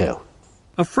fake, too.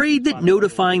 Afraid that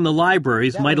notifying the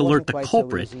libraries might alert the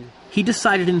culprit, he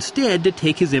decided instead to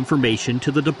take his information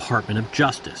to the Department of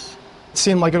Justice. It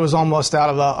seemed like it was almost out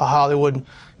of a Hollywood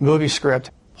movie script.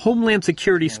 Homeland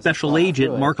Security Special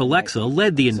Agent Mark Alexa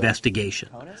led the investigation,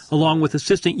 along with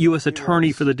Assistant U.S.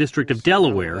 Attorney for the District of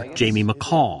Delaware, Jamie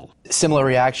McCall. Similar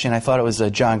reaction. I thought it was a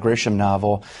John Grisham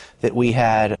novel, that we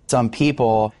had some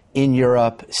people in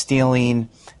Europe stealing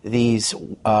these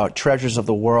treasures of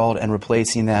the world and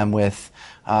replacing them with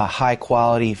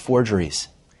high-quality forgeries.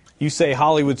 You say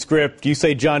Hollywood script, you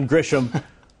say John Grisham.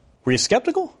 Were you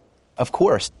skeptical? Of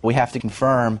course. We have to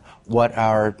confirm what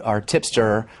our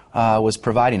tipster was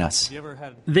providing us.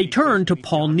 They turned to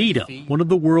Paul Needham, one of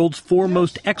the world's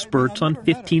foremost experts on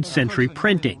 15th century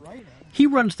printing. He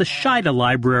runs the Shida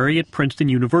Library at Princeton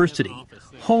University,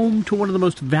 home to one of the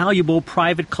most valuable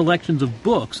private collections of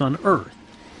books on Earth.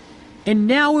 And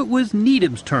now it was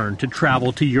Needham's turn to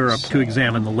travel to Europe to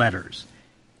examine the letters.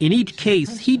 In each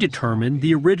case, he determined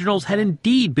the originals had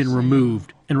indeed been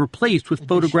removed and replaced with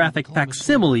photographic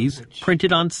facsimiles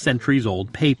printed on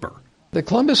centuries-old paper. The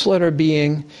Columbus letter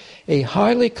being a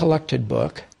highly collected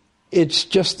book, it's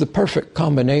just the perfect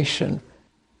combination,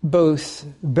 both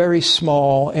very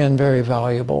small and very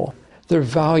valuable. Their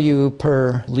value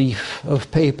per leaf of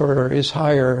paper is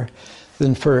higher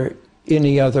than for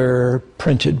any other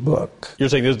printed book. You're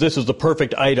saying this is the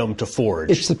perfect item to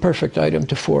forge. It's the perfect item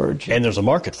to forge. And there's a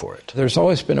market for it. There's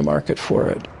always been a market for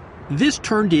it. This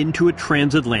turned into a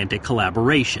transatlantic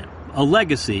collaboration, a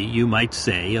legacy, you might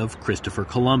say, of Christopher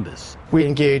Columbus. We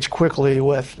engaged quickly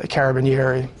with the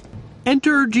Carabinieri.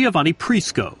 Enter Giovanni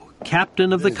Prisco,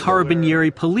 captain of the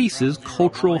Carabinieri Police's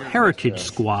Cultural Heritage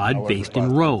Squad based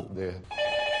in Rome.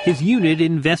 His unit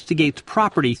investigates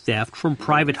property theft from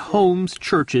private homes,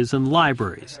 churches, and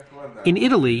libraries. In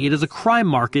Italy, it is a crime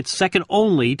market second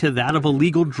only to that of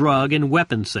illegal drug and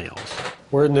weapon sales.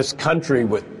 We're in this country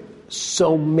with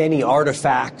so many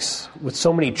artifacts, with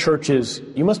so many churches.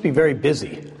 You must be very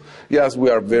busy. Yes, we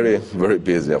are very, very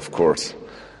busy, of course.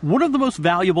 One of the most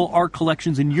valuable art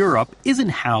collections in Europe isn't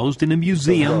housed in a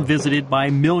museum visited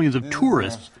by millions of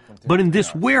tourists, but in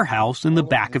this warehouse in the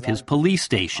back of his police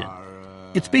station.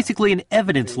 It's basically an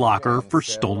evidence locker for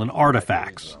stolen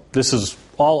artifacts. This is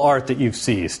all art that you've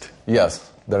seized?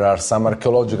 Yes, there are some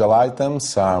archaeological items,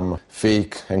 some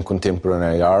fake and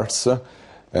contemporary arts,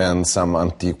 and some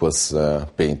antiques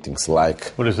paintings like...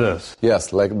 What is this?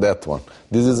 Yes, like that one.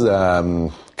 This is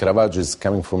Caravaggio is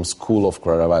coming from School of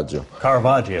Caravaggio.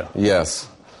 Caravaggio? Yes.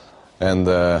 And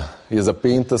he's a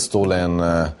painter stolen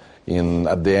at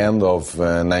the end of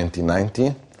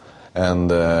 1990. And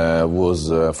was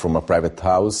from a private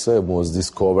house, was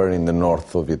discovered in the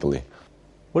north of Italy.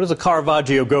 What does a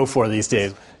Caravaggio go for these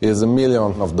days? It's $1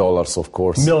 million, of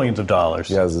course. Millions of dollars?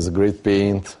 Yes, it's a great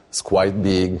paint, it's quite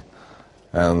big,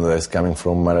 and it's coming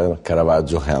from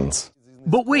Caravaggio hands.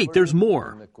 But wait, there's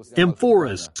more.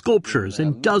 Amphoras, sculptures,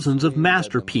 and dozens of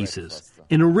masterpieces.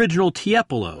 An original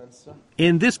Tiepolo.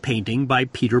 And this painting by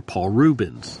Peter Paul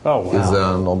Rubens. Oh, wow. It's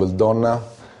a Nobildonna.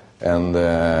 And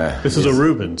this is a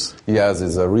Rubens. Yes,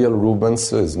 it's a real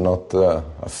Rubens. It's not a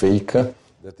fake.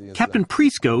 Captain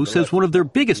Prisco says one of their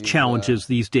biggest challenges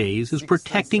these days is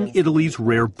protecting Italy's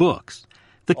rare books.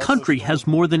 The country has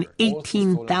more than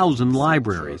 18,000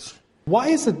 libraries. Why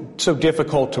is it so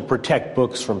difficult to protect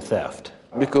books from theft?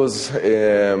 Because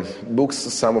books,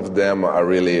 some of them are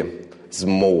really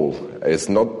small. It's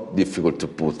not difficult to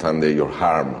put under your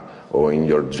arm or in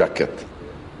your jacket.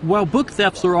 While book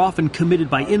thefts are often committed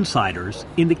by insiders,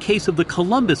 in the case of the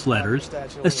Columbus letters,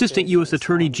 Assistant U.S.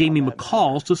 Attorney Jamie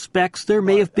McCall suspects there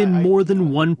may have been more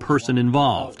than one person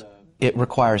involved. It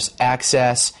requires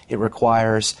access, it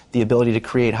requires the ability to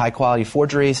create high-quality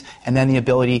forgeries, and then the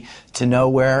ability to know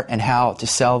where and how to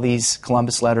sell these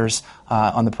Columbus letters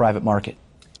on the private market.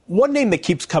 One name that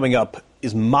keeps coming up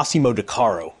is Massimo De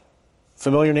Caro.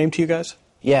 Familiar name to you guys?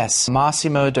 Yes,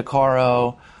 Massimo De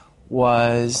Caro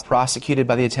was prosecuted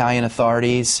by the Italian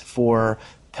authorities for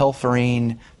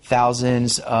pilfering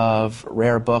thousands of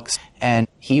rare books, and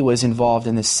he was involved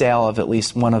in the sale of at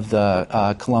least one of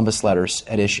the Columbus letters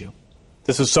at issue.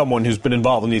 This is someone who's been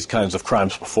involved in these kinds of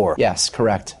crimes before. Yes,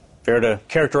 correct. Fair to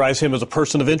characterize him as a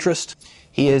person of interest?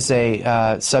 He is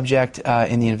a subject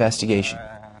in the investigation.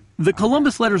 The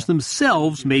Columbus letters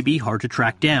themselves may be hard to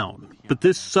track down, but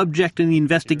this subject in the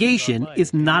investigation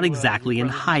is not exactly in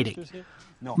hiding.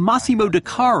 Massimo De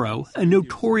Caro, a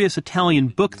notorious Italian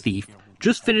book thief,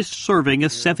 just finished serving a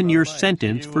 7-year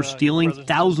sentence for stealing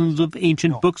thousands of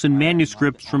ancient books and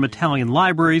manuscripts from Italian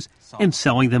libraries and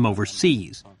selling them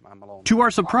overseas. To our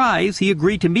surprise, he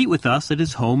agreed to meet with us at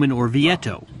his home in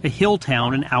Orvieto, a hill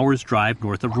town an hour's drive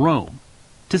north of Rome.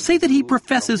 To say that he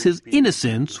professes his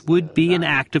innocence would be an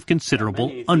act of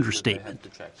considerable understatement.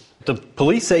 The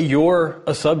police say you're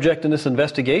a subject in this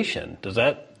investigation. Does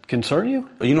that concern you?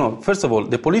 You know, first of all,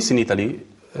 the police in Italy,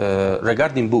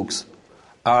 regarding books,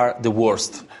 are the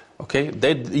worst. Okay?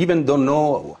 They even don't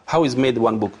know how is made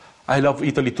one book. I love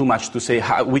Italy too much to say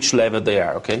which level they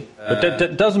are, okay? But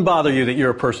that doesn't bother you that you're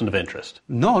a person of interest?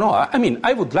 No. I mean,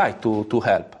 I would like to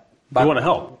help. But you want to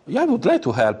help? Yeah, I would like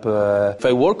to help. If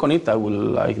I work on it,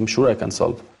 I'm sure I can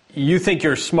solve. You think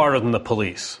you're smarter than the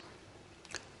police?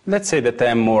 Let's say that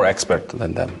I'm more expert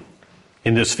than them.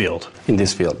 In this field? In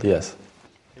this field, yes.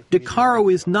 De Caro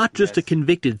is not just a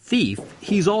convicted thief,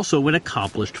 he's also an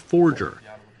accomplished forger.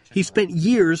 He spent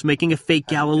years making a fake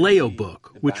Galileo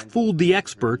book, which fooled the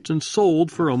experts and sold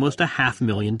for almost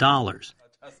 $500,000.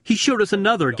 He showed us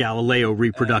another Galileo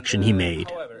reproduction he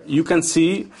made. You can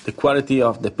see the quality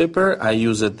of the paper. I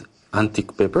used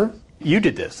antique paper. You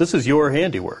did this. This is your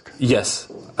handiwork. Yes,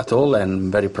 at all, and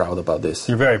I'm very proud about this.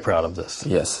 You're very proud of this?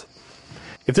 Yes.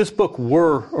 If this book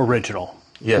were original,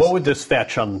 yes, what would this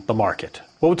fetch on the market?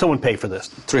 What would someone pay for this?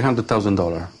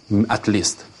 $300,000, at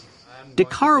least. De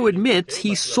Caro admits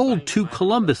he sold 2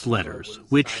 Columbus letters,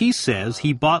 which he says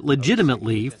he bought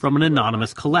legitimately from an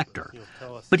anonymous collector.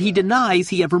 But he denies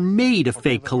he ever made a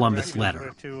fake Columbus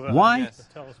letter. Why?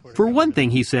 For one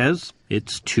thing, he says,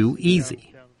 it's too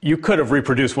easy. You could have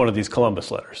reproduced one of these Columbus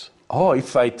letters. Oh,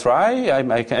 if I try,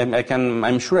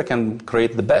 I'm sure I can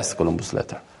create the best Columbus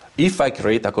letter. If I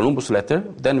create a Columbus letter,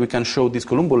 then we can show this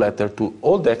Columbus letter to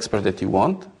all the experts that you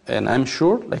want, and I'm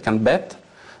sure, I can bet,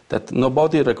 that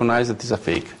nobody recognizes that it's a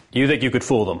fake. You think you could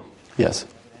fool them? Yes.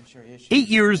 8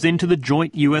 years into the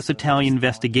joint U.S.-Italian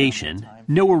investigation,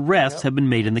 no arrests have been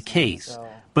made in the case,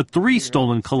 but 3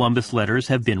 stolen Columbus letters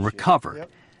have been recovered.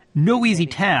 No easy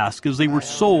task, as they were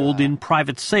sold in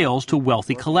private sales to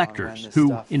wealthy collectors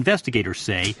who, investigators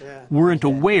say, weren't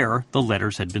aware the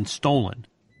letters had been stolen.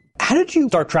 How did you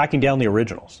start tracking down the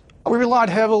originals? We relied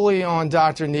heavily on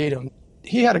Dr. Needham.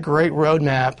 He had a great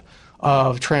roadmap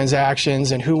of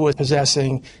transactions and who was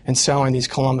possessing and selling these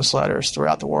Columbus letters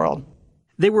throughout the world.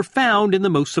 They were found in the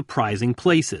most surprising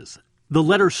places. The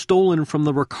letters stolen from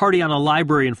the Ricardiana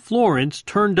Library in Florence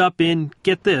turned up in,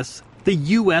 get this, the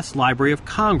U.S. Library of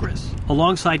Congress,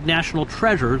 alongside national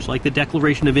treasures like the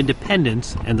Declaration of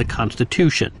Independence and the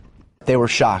Constitution. They were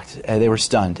shocked. They were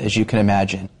stunned, as you can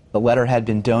imagine. The letter had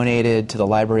been donated to the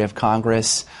Library of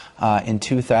Congress in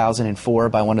 2004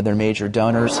 by one of their major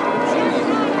donors.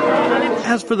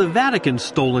 As for the Vatican's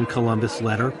stolen Columbus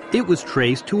letter, it was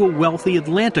traced to a wealthy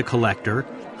Atlanta collector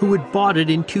who had bought it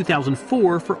in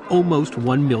 2004 for almost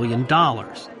 $1 million.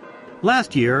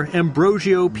 Last year,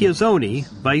 Ambrosio Piazzoni,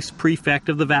 vice prefect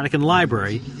of the Vatican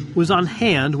Library, was on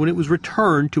hand when it was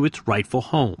returned to its rightful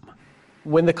home.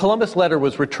 When the Columbus letter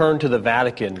was returned to the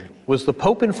Vatican, was the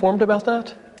Pope informed about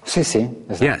that?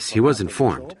 Yes, he was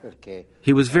informed.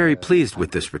 He was very pleased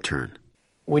with this return.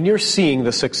 When you're seeing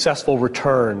the successful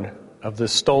return of the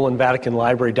stolen Vatican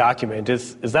Library document,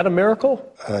 is that a miracle?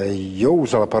 I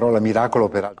use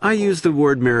the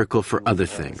word miracle for other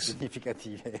things.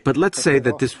 But let's say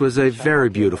that this was a very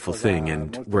beautiful thing,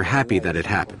 and we're happy that it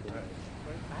happened.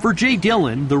 For Jay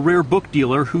Dillon, the rare book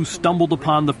dealer who stumbled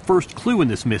upon the first clue in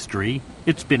this mystery,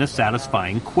 it's been a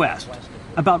satisfying quest.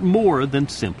 about more than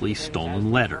simply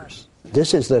stolen letters.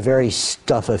 This is the very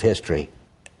stuff of history.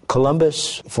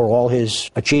 Columbus, for all his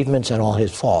achievements and all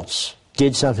his faults,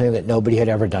 did something that nobody had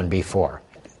ever done before.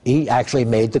 He actually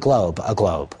made the globe a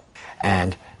globe.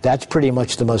 And that's pretty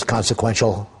much the most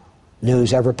consequential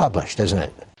news ever published, isn't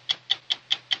it?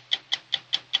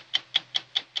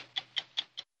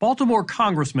 Baltimore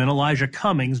Congressman Elijah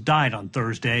Cummings died on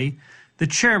Thursday. The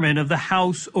chairman of the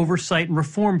House Oversight and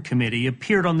Reform Committee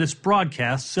appeared on this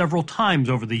broadcast several times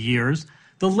over the years,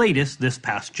 the latest this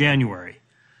past January.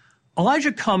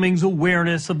 Elijah Cummings'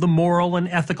 awareness of the moral and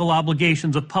ethical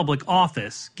obligations of public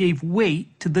office gave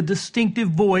weight to the distinctive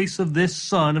voice of this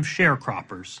son of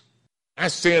sharecroppers. I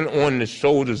stand on the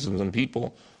shoulders of some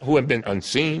people who have been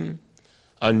unseen,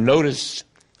 unnoticed,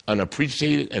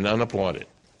 unappreciated, and unapplauded.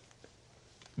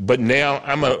 But now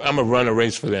I'm a run a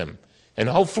race for them. And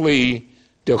hopefully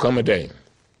there'll come a day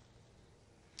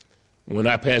when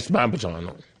I pass my baton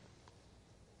on.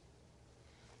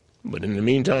 But in the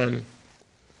meantime,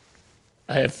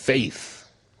 I have faith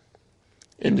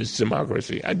in this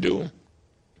democracy. I do.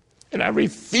 And I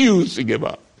refuse to give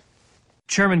up.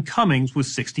 Chairman Cummings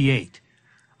was 68.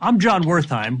 I'm John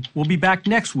Wertheim. We'll be back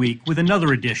next week with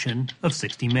another edition of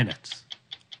 60 Minutes.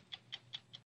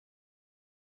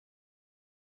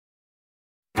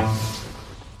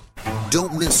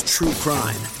 Don't miss true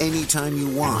crime anytime you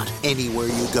want, anywhere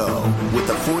you go with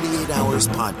the 48 Hours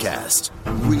podcast.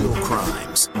 Real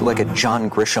crimes. Like a John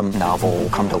Grisham novel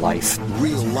come to life.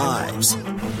 Real lives.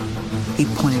 He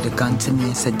pointed a gun to me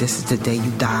and said, "This is the day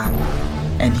you die."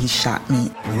 And he shot me.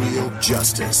 Real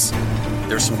justice.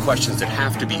 There's some questions that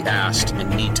have to be asked and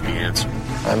need to be answered.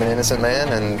 I'm an innocent man,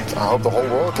 and I hope the whole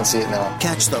world can see it now.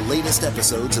 Catch the latest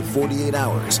episodes of 48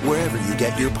 Hours wherever you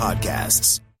get your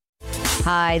podcasts.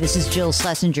 Hi, this is Jill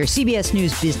Schlesinger, CBS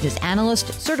News business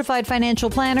analyst, certified financial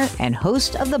planner, and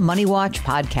host of the Money Watch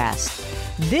podcast.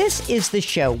 This is the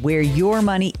show where your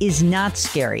money is not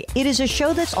scary. It is a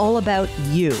show that's all about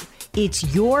you.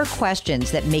 It's your questions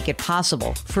that make it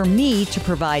possible for me to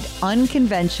provide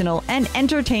unconventional and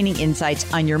entertaining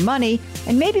insights on your money,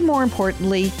 and maybe more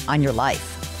importantly, on your life.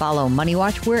 Follow Money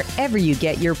Watch wherever you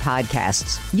get your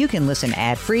podcasts. You can listen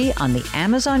ad-free on the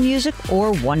Amazon Music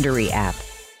or Wondery app.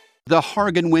 The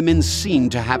Hargan women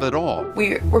seemed to have it all.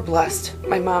 We were blessed.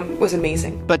 My mom was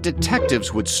amazing. But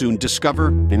detectives would soon discover...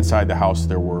 Inside the house,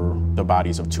 there were the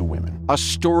bodies of two women. A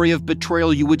story of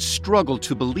betrayal you would struggle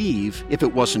to believe if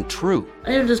it wasn't true.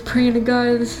 I am just praying to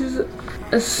God, this is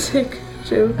a sick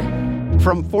joke.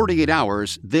 From 48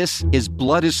 Hours, this is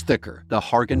Blood is Thicker, the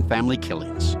Hargan family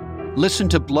killings. Listen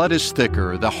to Blood is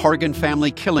Thicker, the Hargan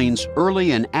family killings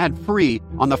early and ad-free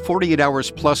on the 48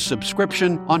 Hours Plus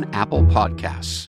subscription on Apple Podcasts.